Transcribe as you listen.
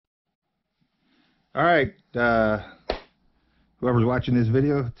All right, whoever's watching this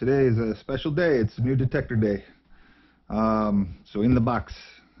video, today is a special day. It's a new detector day. So in the box,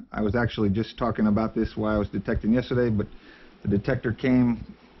 I was actually just talking about this while I was detecting yesterday, but the detector came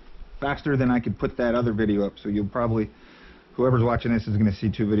faster than I could put that other video up. So you'll probably, whoever's watching this is going to see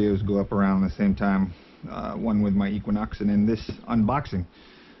two videos go up around the same time. One with my Equinox and then this unboxing.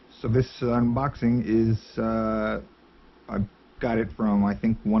 So this unboxing is, I've got it from, I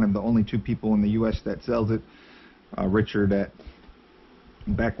think, one of the only two people in the US that sells it, Richard at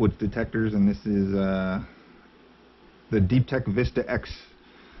Backwoods Detectors, and this is the DeepTech Vista X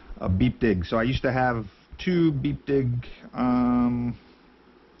Beep Dig. So I used to have two Beep Dig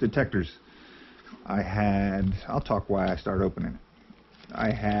detectors. I'll talk why I started opening it. I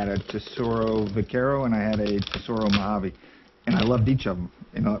had a Tesoro Vaquero and I had a Tesoro Mojave, and I loved each of them.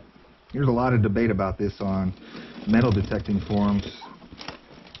 There's a lot of debate about this on metal detecting forums.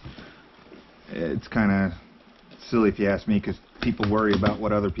 It's kind of silly if you ask me, because people worry about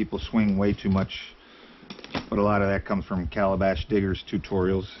what other people swing way too much, but a lot of that comes from Calabash Diggers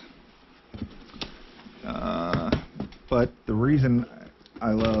tutorials. But the reason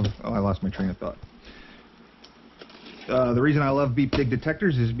I love, I lost my train of thought. The reason I love Beep Dig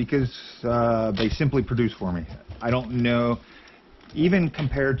detectors is because they simply produce for me. I don't know, even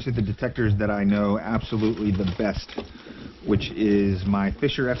compared to the detectors that I know absolutely the best, which is my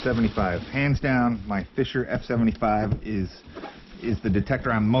Fisher F75. Hands down, my Fisher F75 is the detector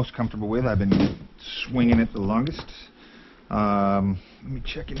I'm most comfortable with. I've been swinging it the longest. Let me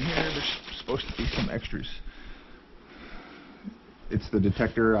check in here. There's supposed to be some extras. It's the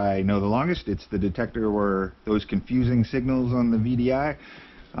detector I know the longest. It's the detector where those confusing signals on the VDI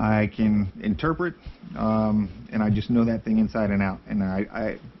I can interpret, and I just know that thing inside and out. And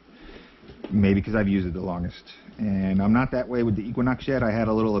I maybe because I've used it the longest. And I'm not that way with the Equinox yet. I had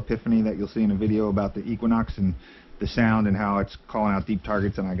a little epiphany that you'll see in a video about the Equinox and the sound and how it's calling out deep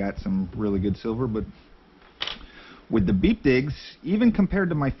targets, and I got some really good silver. But with the Beep Digs, even compared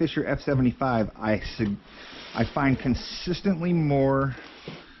to my Fisher F75, I find consistently more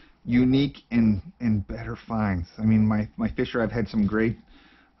unique and better finds. I mean, my Fisher, I've had some great,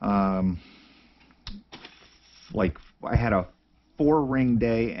 like I had a 4-ring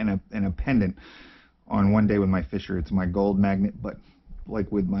day and a pendant on one day with my Fisher. It's my gold magnet, but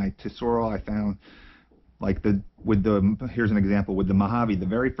like with my Tesoro, I found here's an example with the Mojave. The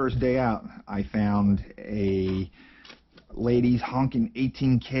very first day out, I found a ladies honking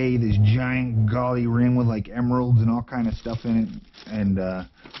 18K, this giant gaudy ring with like emeralds and all kind of stuff in it, and to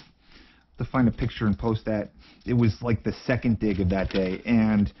find a picture and post that. It was like the second dig of that day,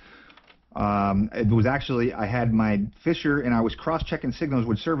 and it was actually, I had my Fisher and I was cross-checking signals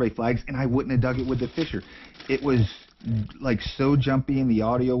with survey flags, and I wouldn't have dug it with the Fisher. It was like so jumpy and the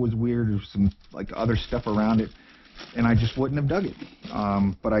audio was weird. There was some like other stuff around it, and I just wouldn't have dug it.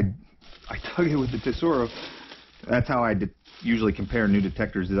 But I dug it with the Tesoro. That's how I usually compare new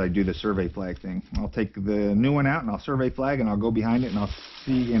detectors, is I do the survey flag thing. I'll take the new one out and I'll survey flag and I'll go behind it and I'll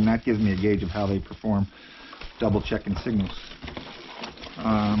see, and that gives me a gauge of how they perform, double checking signals.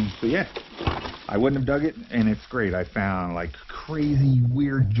 So yeah, I wouldn't have dug it, and it's great. I found like crazy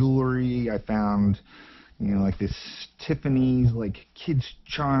weird jewelry. I found, you know, like this Tiffany's like kids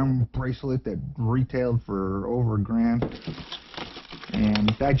charm bracelet that retailed for over $1,000.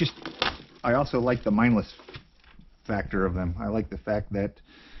 And I also like the mindless factor of them. I like the fact that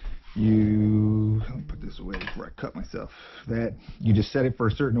let me put this away before I cut myself, that you just set it for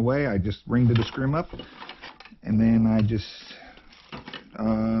a certain way. I just ring the scrim up and then I just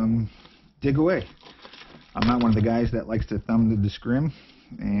dig away. I'm not one of the guys that likes to thumb the scrim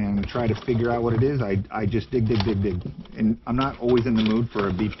and try to figure out what it is. I just dig. And I'm not always in the mood for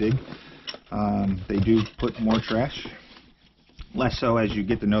a Beep Dig. They do put more trash. Less so as you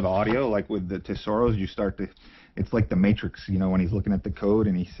get to know the audio. Like with the Tesoros, you start to, it's like the Matrix, you know, when he's looking at the code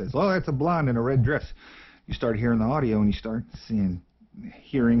and he says, oh, that's a blonde in a red dress. You start hearing the audio and you start seeing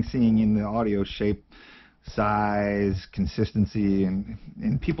in the audio shape, size, consistency,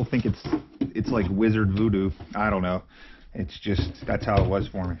 and people think it's like wizard voodoo. I don't know. It's just, that's how it was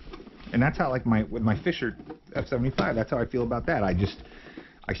for me. And that's how, like with my Fisher F75, that's how I feel about that. I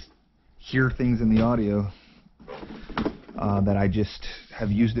hear things in the audio that I just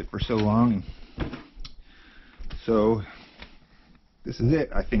have used it for so long. So this is it,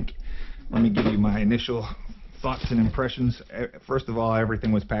 I think. Let me give you my initial thoughts and impressions. First of all,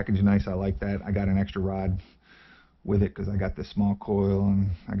 everything was packaged nice. I like that. I got an extra rod with it because I got the small coil and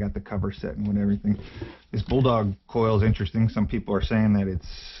I got the cover set and everything. This Bulldog coil is interesting. Some people are saying that it's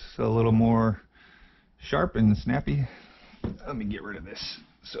a little more sharp and snappy. Let me get rid of this.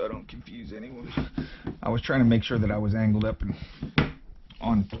 so I don't confuse anyone. I was trying to make sure that I was angled up and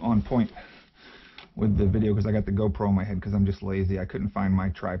on point with the video because I got the GoPro on my head because I'm just lazy. I couldn't find my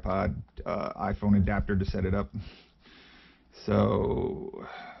tripod iPhone adapter to set it up. So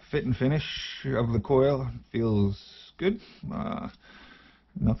fit and finish of the coil feels good.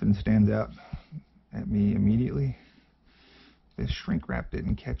 Nothing stands out at me immediately. The shrink wrap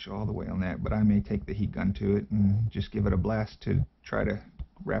didn't catch all the way on that, but I may take the heat gun to it and just give it a blast to try to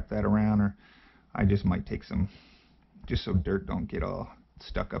wrap that around, or I just might take some, just so dirt don't get all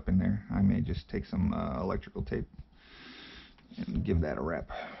stuck up in there, I may just take some electrical tape and give that a wrap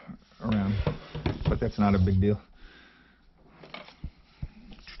around, but that's not a big deal.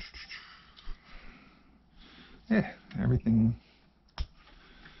 Yeah, everything.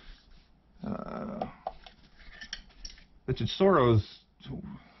 The Tesoros,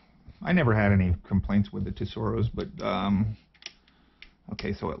 I never had any complaints with the Tesoros, but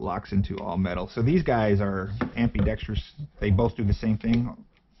okay, so it locks into all metal. So these guys are ambidextrous. They both do the same thing.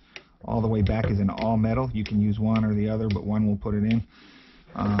 All the way back is in all metal. You can use one or the other, but one will put it in.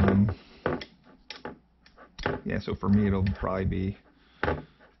 Yeah, so for me it'll probably be...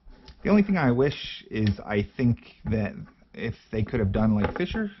 The only thing I wish is I think that if they could have done like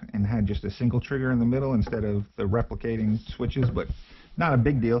Fisher and had just a single trigger in the middle instead of the replicating switches, but not a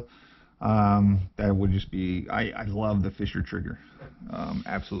big deal. That would just be, I love the Fisher trigger.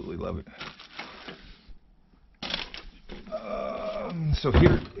 Absolutely love it. So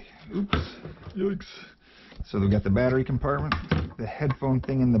here, oops, yikes. So we've got the battery compartment, the headphone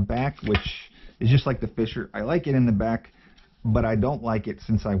thing in the back, which is just like the Fisher. I like it in the back, but I don't like it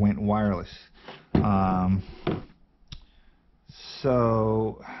since I went wireless.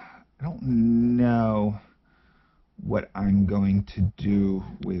 So I don't know what I'm going to do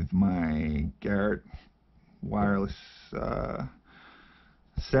with my Garrett wireless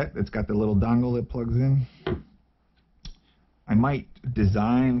set that's got the little dongle that plugs in. I might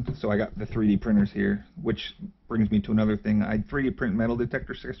design, so I got the 3D printers here, which brings me to another thing. I 3D print metal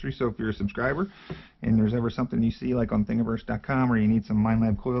detector accessories, so if you're a subscriber and there's ever something you see like on thingiverse.com or you need some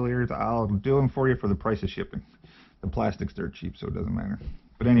Minelab coil ears, I'll do them for you for the price of shipping. The plastic's dirt cheap, so it doesn't matter.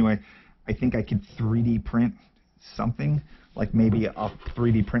 But anyway, I think I could 3D print something, like maybe I'll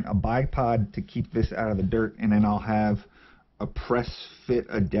 3D print a bipod to keep this out of the dirt, and then I'll have a press fit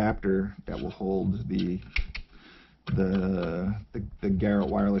adapter that will hold the Garrett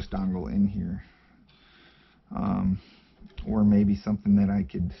wireless dongle in here. Or maybe something that I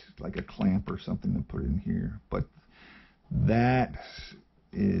could, like a clamp or something to put in here. But that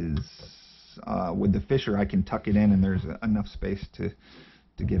is, with the Fisher, I can tuck it in and there's enough space to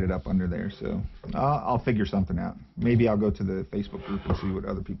get it up under there. So I'll figure something out. Maybe I'll go to the Facebook group and see what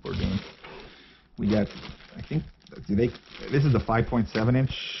other people are doing. We got, I think, this is a 5.7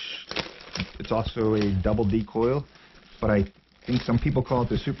 inch. It's also a double D coil, but I think some people call it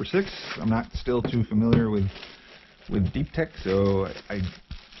the Super 6. I'm not still too familiar with DeepTech, so I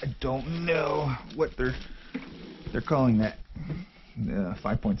don't know what they're calling that.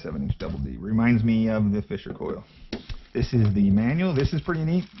 5.7 inch double D reminds me of the Fisher coil. This is the manual. This is pretty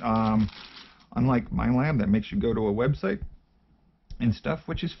neat. Unlike Minelab, that makes you go to a website and stuff,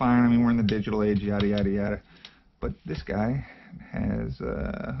 which is fine. I mean, we're in the digital age, yada yada yada. But this guy has,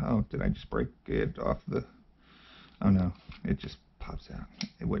 oh, did I just break it off the, oh no, it just pops out.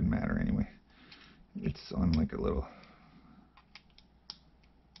 It wouldn't matter anyway. It's on like a little,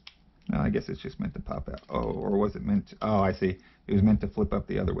 no, I guess it's just meant to pop out. Oh, or was it meant to, oh, I see. It was meant to flip up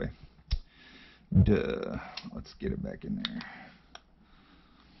the other way. Duh. Let's get it back in there.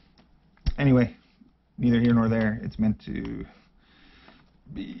 Anyway, neither here nor there. It's meant to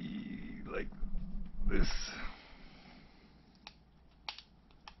be like this.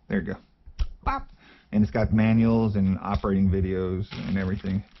 There you go. Pop! And it's got manuals and operating videos and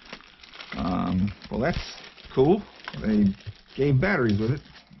everything. Well, that's cool. They gave batteries with it.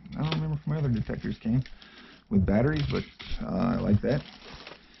 I don't remember if my other detectors came with batteries, but I like that.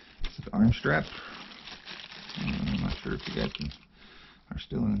 It's the arm strap. I'm not sure if you guys are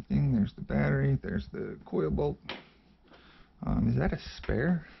still in the thing. There's the battery. There's the coil bolt. Is that a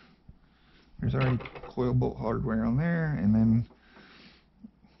spare? There's already coil bolt hardware on there, and then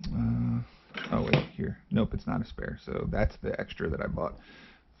oh wait, here. Nope, it's not a spare. So that's the extra that I bought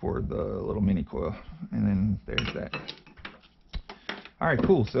for the little mini coil, and then there's that. All right,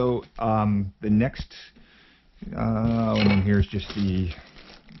 cool. So the next, and then here's just the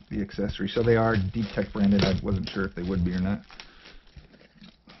accessory. So they are DeepTech branded. I wasn't sure if they would be or not,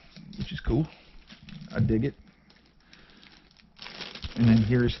 which is cool. I dig it. And then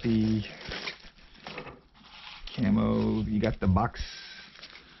here's the camo. You got the box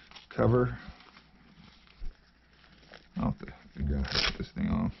cover. I'll have to figure out how to put this thing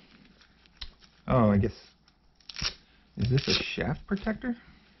on. Oh, I guess, is this a shaft protector?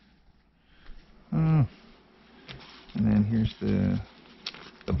 And then here's the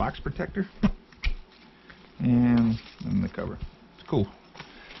box protector, and then the cover. It's cool.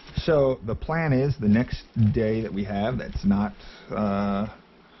 So the plan is the next day that we have that's not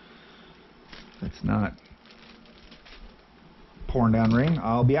pouring down rain,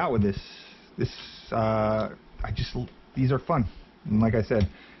 I'll be out with this. These are fun. And like I said,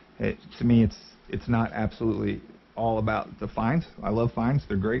 to me it's not absolutely all about the finds. I love finds.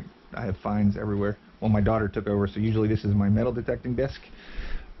 They're great. I have finds everywhere. Well, my daughter took over, so usually this is my metal detecting desk.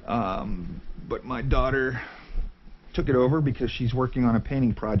 But my daughter took it over because she's working on a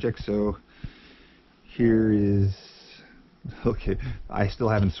painting project, so here is, okay, I still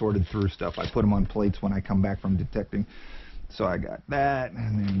haven't sorted through stuff. I put them on plates when I come back from detecting. So I got that,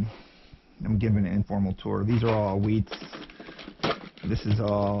 and then I'm giving an informal tour. These are all wheats. This is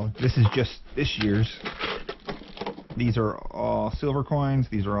just this year's. These are all silver coins.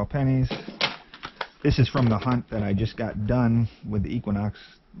 These are all pennies. This is from the hunt that I just got done with the Equinox,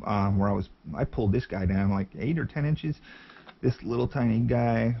 where I pulled this guy down like 8 or 10 inches. This little tiny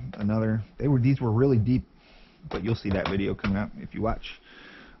guy, another. These were really deep, but you'll see that video coming up if you watch.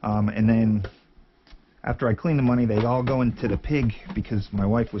 And then after I clean the money, they all go into the pig because my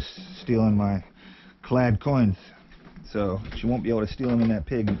wife was stealing my clad coins. So she won't be able to steal them in that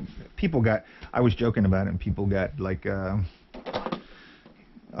pig. I was joking about it, and people got like,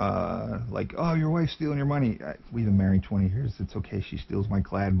 oh, your wife's stealing your money. We've been married 20 years. It's okay, she steals my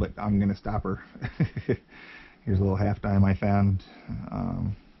clad, but I'm going to stop her. Here's a little half dime I found,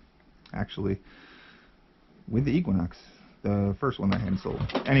 actually, with the Equinox, the first one I had sold.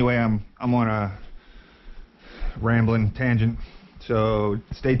 Anyway, I'm on a rambling tangent, so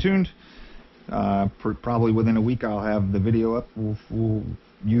stay tuned. Probably within a week I'll have the video up. We'll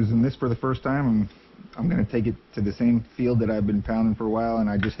using this for the first time, and I'm going to take it to the same field that I've been pounding for a while, and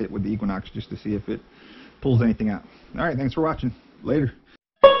I just hit with the Equinox just to see if it pulls anything out. Alright, thanks for watching. Later.